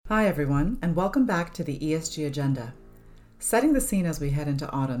Hi everyone, and welcome back to the ESG Agenda. Setting the scene as we head into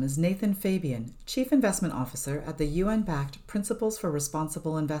autumn is Nathan Fabian, Chief Investment Officer at the UN-backed Principles for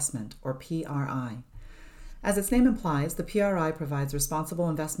Responsible Investment, or PRI. As its name implies, the PRI provides responsible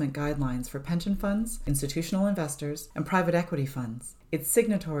investment guidelines for pension funds, institutional investors, and private equity funds. Its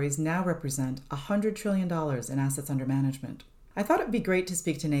signatories now represent $100 trillion in assets under management. I thought it would be great to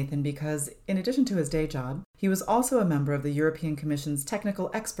speak to Nathan because, in addition to his day job, he was also a member of the European Commission's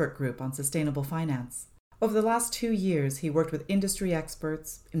Technical Expert Group on Sustainable Finance. Over the last 2 years, he worked with industry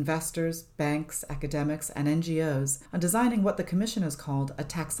experts, investors, banks, academics, and NGOs on designing what the Commission has called a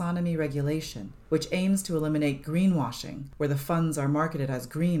taxonomy regulation, which aims to eliminate greenwashing, where the funds are marketed as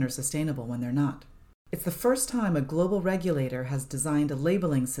green or sustainable when they're not. It's the first time a global regulator has designed a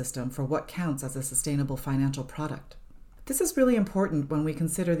labeling system for what counts as a sustainable financial product. This is really important when we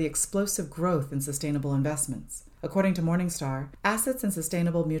consider the explosive growth in sustainable investments. According to Morningstar, assets in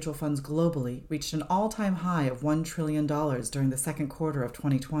sustainable mutual funds globally reached an all-time high of $1 trillion during the second quarter of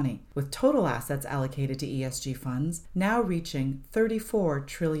 2020, with total assets allocated to ESG funds now reaching $34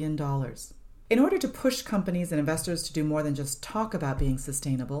 trillion. In order to push companies and investors to do more than just talk about being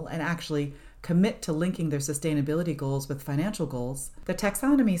sustainable and actually commit to linking their sustainability goals with financial goals, the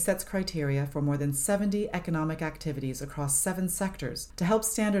taxonomy sets criteria for more than 70 economic activities across 7 sectors to help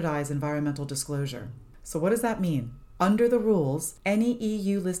standardize environmental disclosure. So what does that mean? Under the rules, any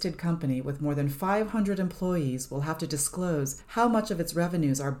EU-listed company with more than 500 employees will have to disclose how much of its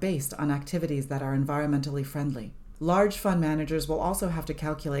revenues are based on activities that are environmentally friendly. Large fund managers will also have to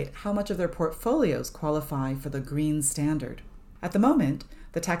calculate how much of their portfolios qualify for the green standard. At the moment,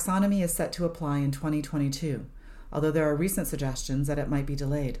 the taxonomy is set to apply in 2022, although there are recent suggestions that it might be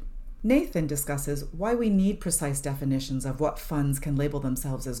delayed. Nathan discusses why we need precise definitions of what funds can label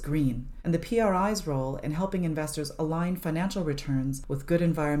themselves as green, and the PRI's role in helping investors align financial returns with good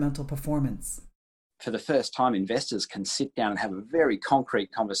environmental performance. For the first time, investors can sit down and have a very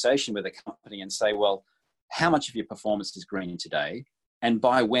concrete conversation with a company and say, well, how much of your performance is green today, and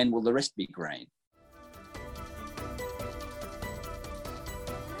by when will the rest be green?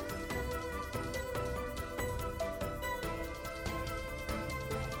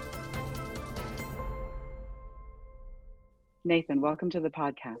 Nathan, welcome to the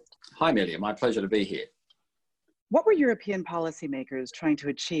podcast. Hi, Amelia. My pleasure to be here. What were European policymakers trying to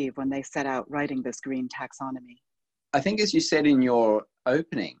achieve when they set out writing this green taxonomy? I think, as you said in your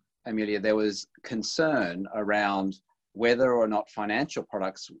opening, Amelia, there was concern around whether or not financial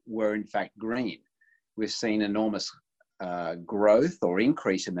products were in fact green. We've seen enormous growth or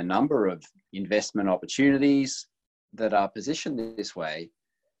increase in the number of investment opportunities that are positioned this way.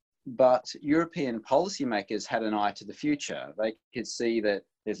 But European policymakers had an eye to the future. They could see that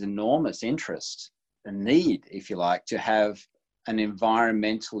there's enormous interest and need, if you like, to have an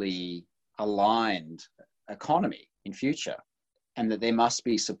environmentally aligned economy in future, and that there must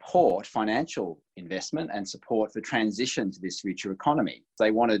be support, financial investment and support for transition to this future economy.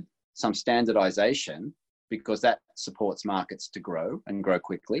 They wanted some standardization because that supports markets to grow and grow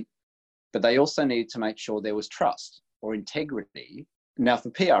quickly, but they also needed to make sure there was trust or integrity. Now, for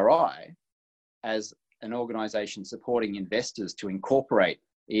PRI, as an organisation supporting investors to incorporate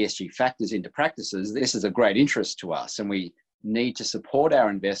ESG factors into practices, this is a great interest to us, and we need to support our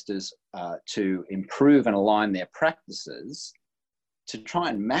investors to improve and align their practices to try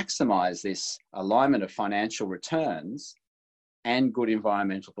and maximise this alignment of financial returns and good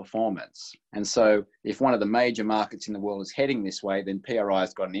environmental performance. And so if one of the major markets in the world is heading this way, then PRI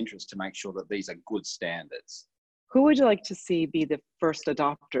has got an interest to make sure that these are good standards. Who would you like to see be the first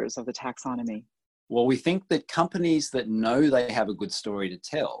adopters of the taxonomy? Well, we think that companies that know they have a good story to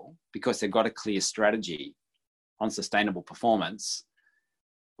tell because they've got a clear strategy on sustainable performance,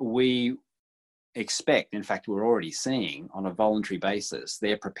 we expect, in fact, we're already seeing on a voluntary basis,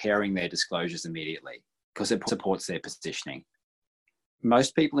 they're preparing their disclosures immediately because it supports their positioning.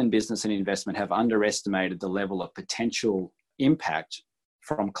 Most people in business and investment have underestimated the level of potential impact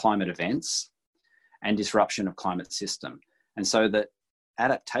from climate events and disruption of climate system. And so the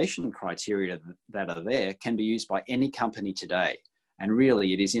adaptation criteria that are there can be used by any company today. And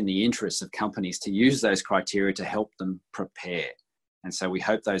really it is in the interest of companies to use those criteria to help them prepare. And so we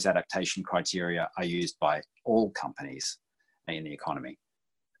hope those adaptation criteria are used by all companies in the economy.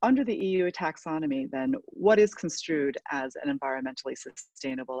 Under the EU taxonomy, then, what is construed as an environmentally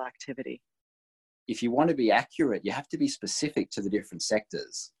sustainable activity? If you want to be accurate, you have to be specific to the different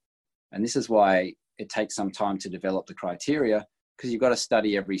sectors. And this is why it takes some time to develop the criteria, because you've got to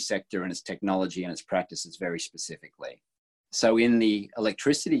study every sector and its technology and its practices very specifically. So in the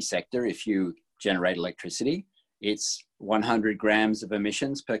electricity sector, if you generate electricity, it's 100 grams of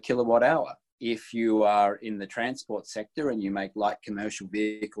emissions per kilowatt hour. If you are in the transport sector and you make light commercial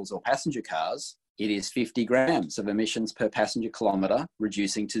vehicles or passenger cars, it is 50 grams of emissions per passenger kilometre,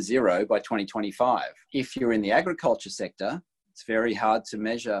 reducing to zero by 2025. If you're in the agriculture sector, it's very hard to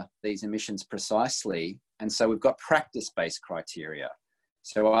measure these emissions precisely. And so we've got practice-based criteria.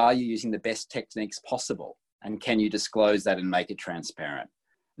 So are you using the best techniques possible? And can you disclose that and make it transparent?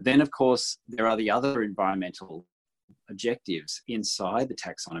 Then, of course, there are the other environmental objectives inside the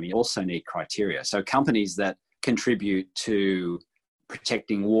taxonomy also need criteria. So companies that contribute to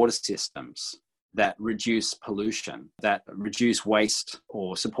protecting water systems, that reduce pollution, that reduce waste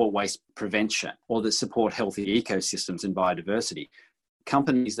or support waste prevention, or that support healthy ecosystems and biodiversity.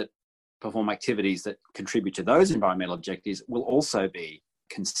 Companies that perform activities that contribute to those environmental objectives will also be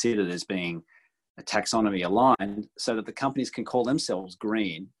considered as being taxonomy aligned, so that the companies can call themselves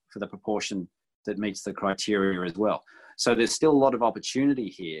green for the proportion that meets the criteria as well. So there's still a lot of opportunity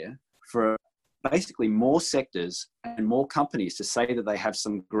here for basically more sectors and more companies to say that they have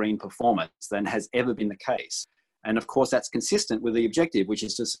some green performance than has ever been the case. And of course, that's consistent with the objective, which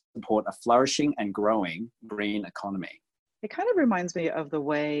is to support a flourishing and growing green economy. It kind of reminds me of the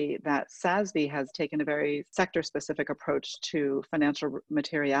way that SASB has taken a very sector-specific approach to financial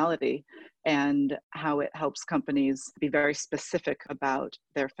materiality and how it helps companies be very specific about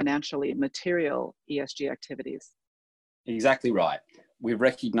their financially material ESG activities. Exactly right. We've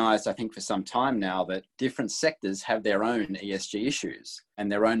recognized, I think, for some time now that different sectors have their own ESG issues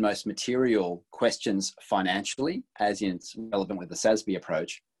and their own most material questions financially, as in it's relevant with the SASB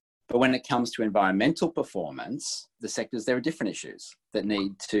approach. But when it comes to environmental performance, the sectors, there are different issues that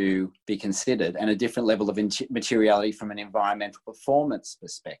need to be considered and a different level of materiality from an environmental performance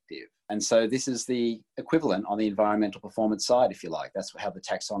perspective. And so this is the equivalent on the environmental performance side, if you like. That's how the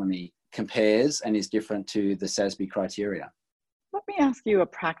taxonomy compares and is different to the SASB criteria. Let me ask you a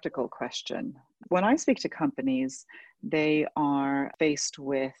practical question. When I speak to companies, they are faced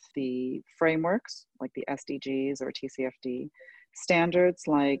with the frameworks like the SDGs or TCFD, standards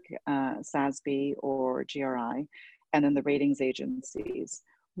like SASB or GRI, and then the ratings agencies.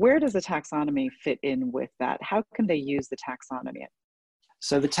 Where does the taxonomy fit in with that? How can they use the taxonomy?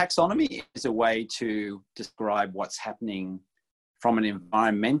 So the taxonomy is a way to describe what's happening from an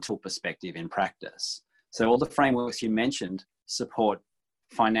environmental perspective in practice. So all the frameworks you mentioned support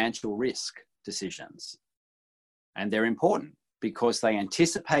financial risk decisions. And they're important because they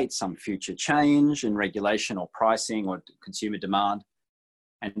anticipate some future change in regulation or pricing or consumer demand,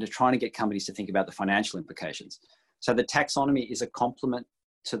 and they're trying to get companies to think about the financial implications. So the taxonomy is a complement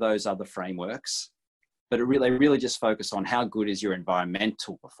to those other frameworks, but they really just focus on how good is your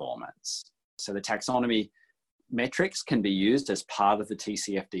environmental performance. So the taxonomy metrics can be used as part of the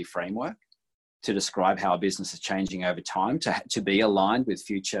TCFD framework to describe how a business is changing over time, to be aligned with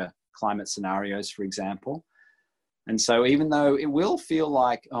future climate scenarios, for example. And so even though it will feel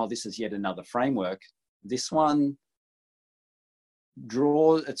like, oh, this is yet another framework, this one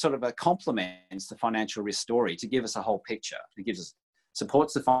it sort of complements the financial risk story to give us a whole picture. It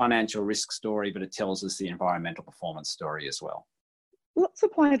supports the financial risk story, but it tells us the environmental performance story as well. Let's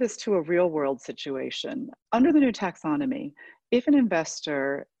apply this to a real world situation. Under the new taxonomy, if an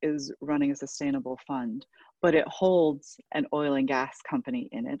investor is running a sustainable fund, but it holds an oil and gas company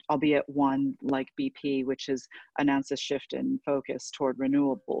in it, albeit one like BP, which has announced a shift in focus toward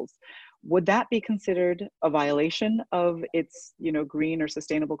renewables, would that be considered a violation of its, green or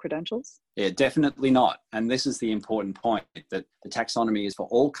sustainable credentials? Yeah, definitely not. And this is the important point, that the taxonomy is for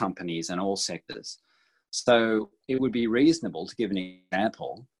all companies and all sectors. So it would be reasonable, to give an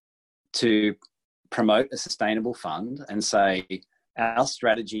example, to promote a sustainable fund and say, our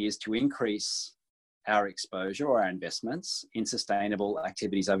strategy is to increase our exposure or our investments in sustainable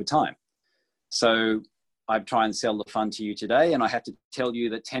activities over time. So I try and sell the fund to you today, and I have to tell you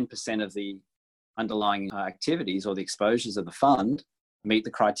that 10% of the underlying activities or the exposures of the fund meet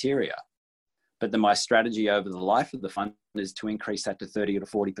the criteria. But then my strategy over the life of the fund is to increase that to 30 or to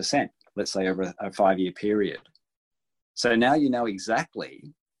 40%, let's say over a 5-year period. So now you know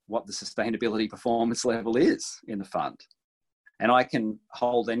exactly what the sustainability performance level is in the fund. And I can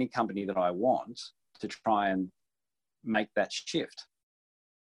hold any company that I want to try and make that shift,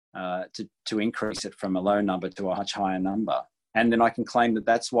 to increase it from a low number to a much higher number. And then I can claim that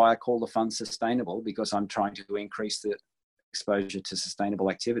that's why I call the fund sustainable, because I'm trying to increase the exposure to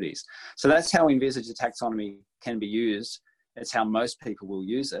sustainable activities. So that's how envisaged taxonomy can be used. It's how most people will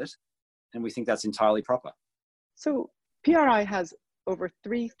use it. And we think that's entirely proper. So PRI has over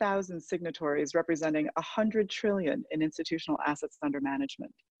 3,000 signatories representing 100 trillion in institutional assets under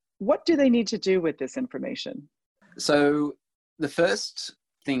management. What do they need to do with this information? So the first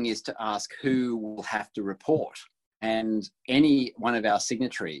thing is to ask who will have to report. And any one of our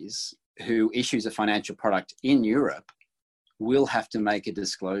signatories who issues a financial product in Europe will have to make a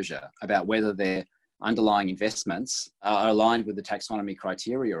disclosure about whether their underlying investments are aligned with the taxonomy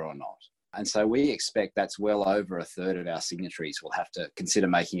criteria or not. And so we expect that's well over a third of our signatories will have to consider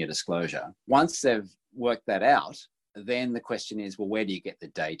making a disclosure. Once they've worked that out, then the question is, well, where do you get the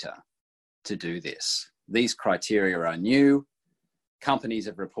data to do this? These criteria are new. Companies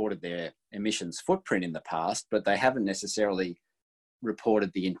have reported their emissions footprint in the past, but they haven't necessarily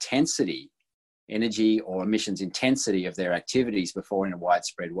reported the intensity, energy or emissions intensity of their activities before in a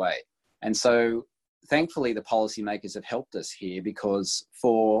widespread way. And so thankfully, the policymakers have helped us here, because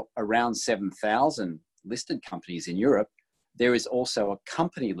for around 7,000 listed companies in Europe, there is also a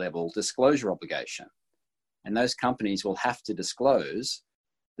company level disclosure obligation. And those companies will have to disclose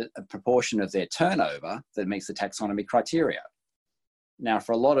a proportion of their turnover that meets the taxonomy criteria. Now,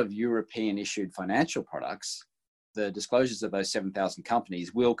 for a lot of European issued financial products, the disclosures of those 7,000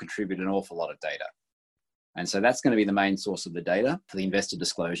 companies will contribute an awful lot of data. And so that's going to be the main source of the data for the investor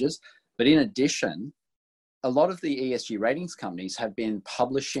disclosures. But in addition, a lot of the ESG ratings companies have been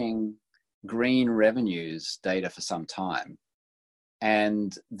publishing green revenues data for some time.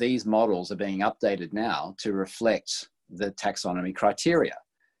 And these models are being updated now to reflect the taxonomy criteria.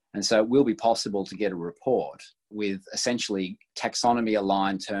 And so it will be possible to get a report with essentially taxonomy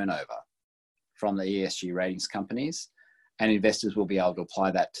aligned turnover from the ESG ratings companies, and investors will be able to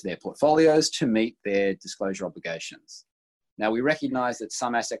apply that to their portfolios to meet their disclosure obligations. Now, we recognize that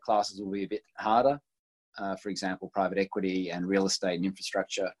some asset classes will be a bit harder, for example, private equity and real estate and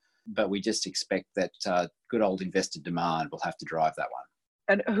infrastructure, but we just expect that good old investor demand will have to drive that one.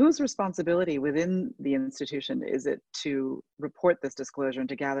 And whose responsibility within the institution is it to report this disclosure and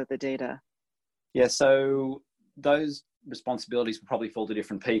to gather the data? Yeah, so those responsibilities will probably fall to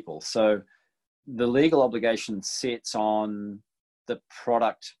different people. So the legal obligation sits on the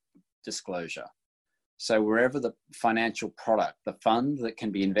product disclosure. So wherever the financial product, the fund that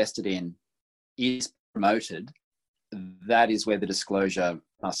can be invested in, is promoted, that is where the disclosure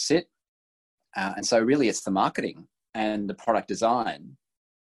must sit. And so really it's the marketing and the product design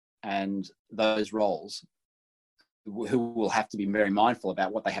and those roles who will have to be very mindful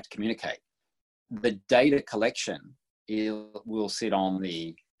about what they have to communicate. The data collection will sit on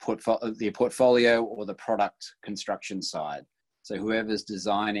the portfolio or the product construction side. So whoever's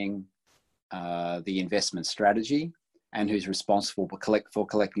designing the investment strategy and who's responsible for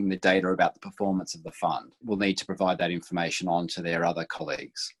collecting the data about the performance of the fund will need to provide that information on to their other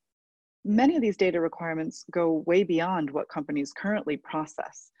colleagues. Many of these data requirements go way beyond what companies currently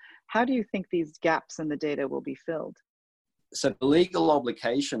process. How do you think these gaps in the data will be filled? So the legal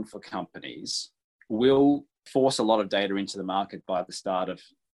obligation for companies will force a lot of data into the market by the start of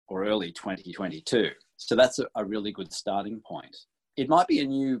or early 2022. So that's a really good starting point. It might be a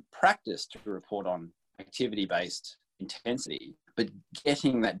new practice to report on activity-based intensity, but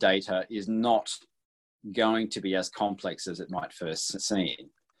getting that data is not going to be as complex as it might first seem.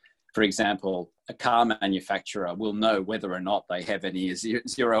 For example, a car manufacturer will know whether or not they have any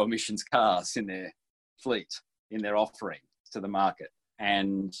zero emissions cars in their fleet, in their offering to the market.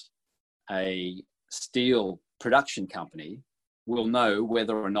 And a steel production company will know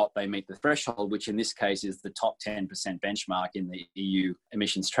whether or not they meet the threshold, which in this case is the top 10% benchmark in the EU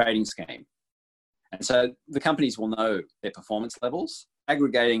emissions trading scheme. And so the companies will know their performance levels.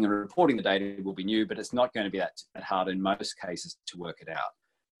 Aggregating and reporting the data will be new, but it's not going to be that hard in most cases to work it out.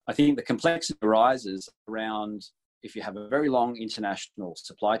 I think the complexity arises around if you have a very long international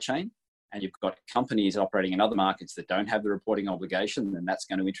supply chain and you've got companies operating in other markets that don't have the reporting obligation, then that's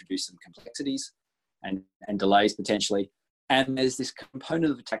going to introduce some complexities and delays potentially. And there's this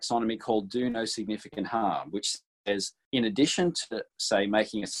component of the taxonomy called do no significant harm, which says in addition to, say,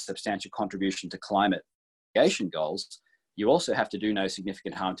 making a substantial contribution to climate mitigation goals, you also have to do no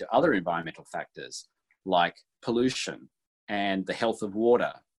significant harm to other environmental factors like pollution and the health of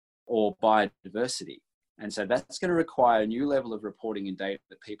water or biodiversity. And so that's going to require a new level of reporting and data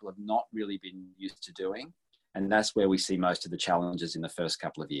that people have not really been used to doing. And that's where we see most of the challenges in the first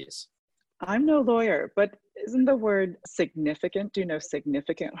couple of years. I'm no lawyer, but isn't the word significant, do no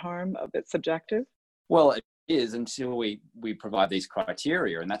significant harm, a bit subjective? Well, it is until we provide these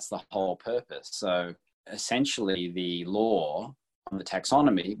criteria, and that's the whole purpose. So essentially the law on the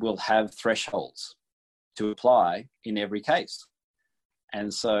taxonomy will have thresholds to apply in every case.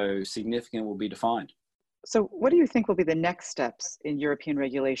 And so significant will be defined. So what do you think will be the next steps in European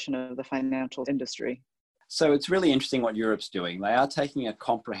regulation of the financial industry? So it's really interesting what Europe's doing. They are taking a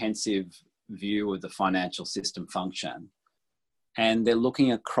comprehensive view of the financial system function. And they're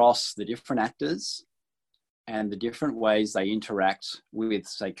looking across the different actors and the different ways they interact with,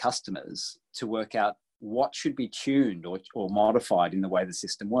 say, customers to work out what should be tuned or modified in the way the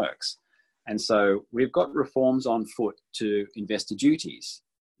system works. And so we've got reforms on foot to investor duties,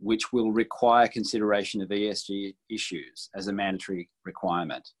 which will require consideration of ESG issues as a mandatory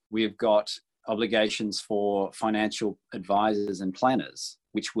requirement. We've got obligations for financial advisors and planners,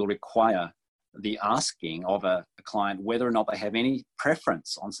 which will require the asking of a client whether or not they have any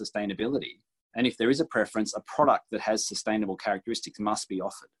preference on sustainability. And if there is a preference, a product that has sustainable characteristics must be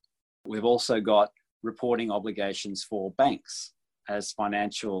offered. We've also got reporting obligations for banks as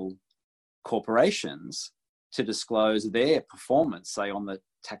financial corporations to disclose their performance, say, on the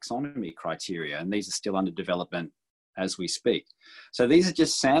taxonomy criteria, and these are still under development as we speak. So these are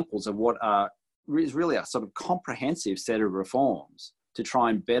just samples of what is really a sort of comprehensive set of reforms to try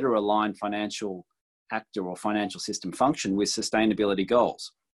and better align financial actor or financial system function with sustainability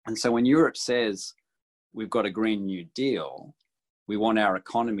goals. And so when Europe says we've got a Green New Deal, we want our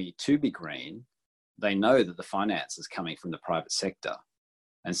economy to be green, they know that the finance is coming from the private sector.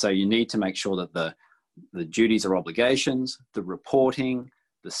 And so you need to make sure that the duties or obligations, the reporting,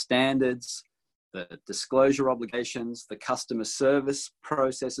 the standards, the disclosure obligations, the customer service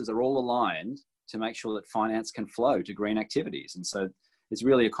processes are all aligned to make sure that finance can flow to green activities. And so it's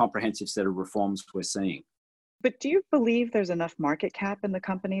really a comprehensive set of reforms we're seeing. But do you believe there's enough market cap in the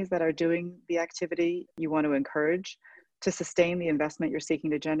companies that are doing the activity you want to encourage to sustain the investment you're seeking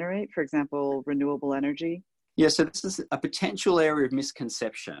to generate, for example, renewable energy? Yeah, so this is a potential area of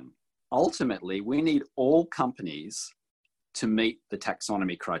misconception. Ultimately, we need all companies to meet the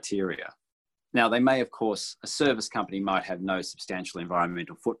taxonomy criteria. Now, they may, of course, a service company might have no substantial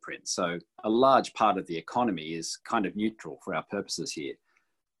environmental footprint. So a large part of the economy is kind of neutral for our purposes here.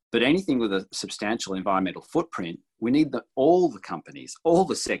 But anything with a substantial environmental footprint, we need all the companies, all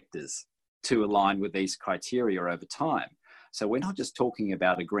the sectors to align with these criteria over time. So we're not just talking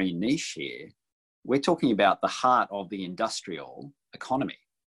about a green niche here. We're talking about the heart of the industrial economy.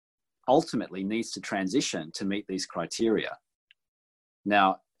 Ultimately needs to transition to meet these criteria.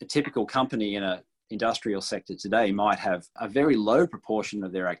 Now, a typical company in an industrial sector today might have a very low proportion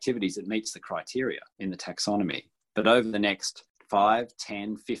of their activities that meets the criteria in the taxonomy. But over the next 5,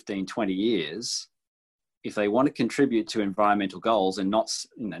 10, 15, 20 years, if they want to contribute to environmental goals and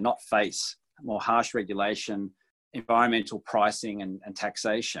not face more harsh regulation, environmental pricing and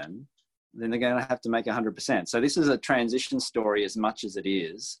taxation, then they're going to have to make 100%. So this is a transition story as much as it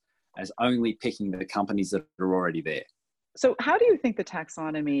is as only picking the companies that are already there. So how do you think the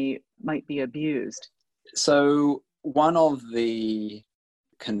taxonomy might be abused? So one of the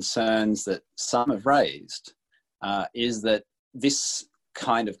concerns that some have raised is that this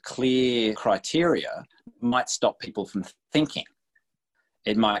kind of clear criteria might stop people from thinking.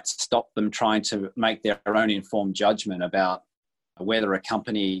 It might stop them trying to make their own informed judgment about whether a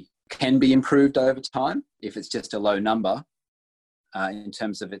company can be improved over time. If it's just a low number in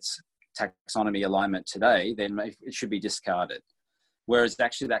terms of its taxonomy alignment today, then it should be discarded. Whereas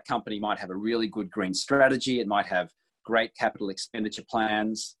actually that company might have a really good green strategy, it might have great capital expenditure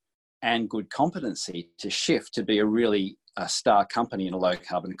plans and good competency to shift to be a really star company in a low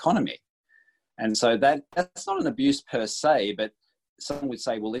carbon economy. And so that's not an abuse per se, but someone would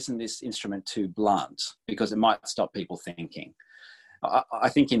say, well, isn't this instrument too blunt? Because it might stop people thinking. I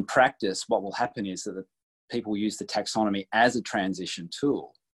think in practice, what will happen is that people use the taxonomy as a transition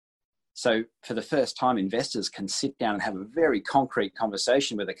tool. So for the first time, investors can sit down and have a very concrete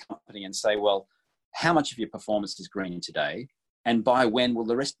conversation with a company and say, well, how much of your performance is green today? And by when will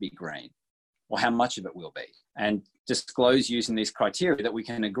the rest be green? Or how much of it will be? And disclose using these criteria that we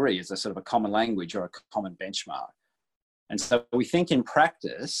can agree as a sort of a common language or a common benchmark. And so we think in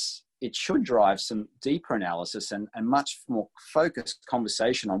practice, it should drive some deeper analysis and much more focused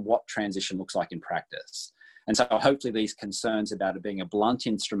conversation on what transition looks like in practice. And so hopefully these concerns about it being a blunt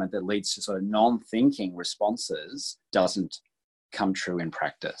instrument that leads to sort of non-thinking responses doesn't come true in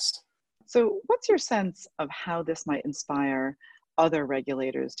practice. So what's your sense of how this might inspire other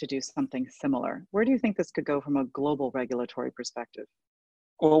regulators to do something similar? Where do you think this could go from a global regulatory perspective?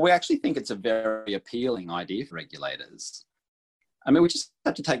 Well, we actually think it's a very appealing idea for regulators. I mean, we just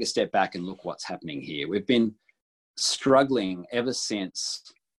have to take a step back and look what's happening here. We've been struggling ever since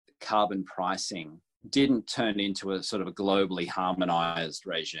carbon pricing didn't turn into a sort of a globally harmonized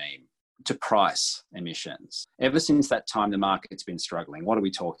regime to price emissions. Ever since that time, the market's been struggling. What are we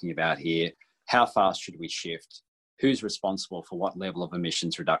talking about here? How fast should we shift? Who's responsible for what level of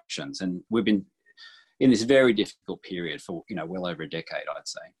emissions reductions? And we've been in this very difficult period for, well over a decade, I'd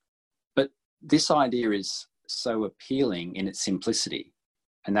say. But this idea is so appealing in its simplicity.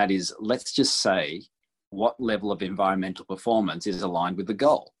 And that is, let's just say what level of environmental performance is aligned with the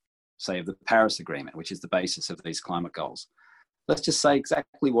goal, say of the Paris Agreement, which is the basis of these climate goals. Let's just say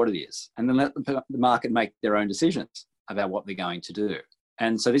exactly what it is, and then let the market make their own decisions about what they're going to do.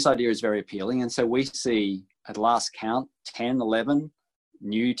 And so this idea is very appealing. And so we see, at last count, 10, 11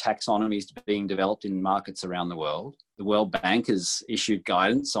 new taxonomies being developed in markets around the world. The World Bank has issued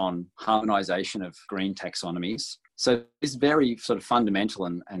guidance on harmonization of green taxonomies. So this very sort of fundamental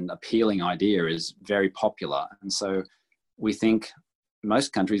and appealing idea is very popular. And so we think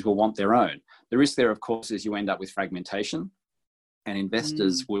most countries will want their own. The risk there, of course, is you end up with fragmentation, and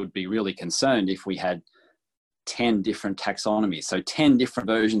investors would be really concerned if we had 10 different taxonomies, so 10 different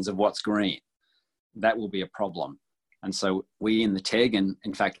versions of what's green. That will be a problem. And so we in the TEG, and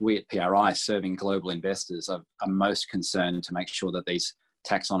in fact, we at PRI serving global investors are most concerned to make sure that these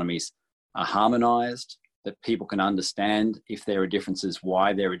taxonomies are harmonized, that people can understand if there are differences,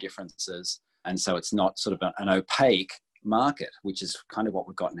 why there are differences. And so it's not sort of an opaque market, which is kind of what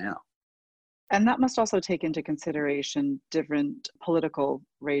we've got now. And that must also take into consideration different political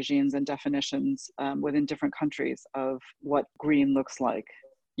regimes and definitions within different countries of what green looks like.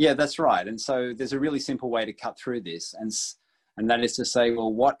 Yeah, that's right. And so there's a really simple way to cut through this. And that is to say,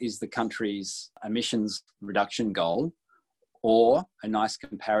 well, what is the country's emissions reduction goal? Or a nice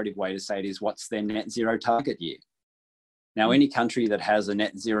comparative way to say it is, what's their net zero target year? Now, any country that has a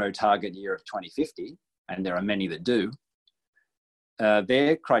net zero target year of 2050, and there are many that do,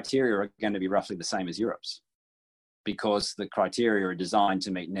 their criteria are going to be roughly the same as Europe's, because the criteria are designed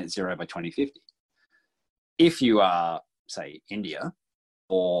to meet net zero by 2050. If you are, say, India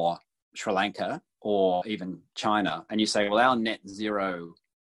or Sri Lanka or even China, and you say, well, our net zero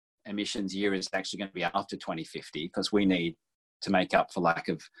emissions year is actually going to be after 2050 because we need to make up for lack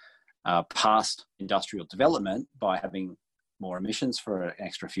of past industrial development by having more emissions for an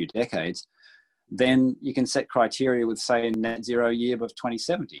extra few decades, then you can set criteria with, say, a net zero year of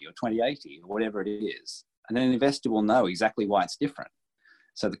 2070 or 2080 or whatever it is. And then an investor will know exactly why it's different.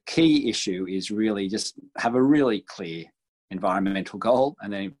 So the key issue is really just have a really clear environmental goal,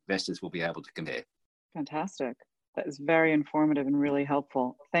 and then investors will be able to compare. Fantastic. That is very informative and really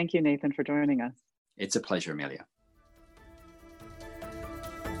helpful. Thank you, Nathan, for joining us. It's a pleasure, Amelia.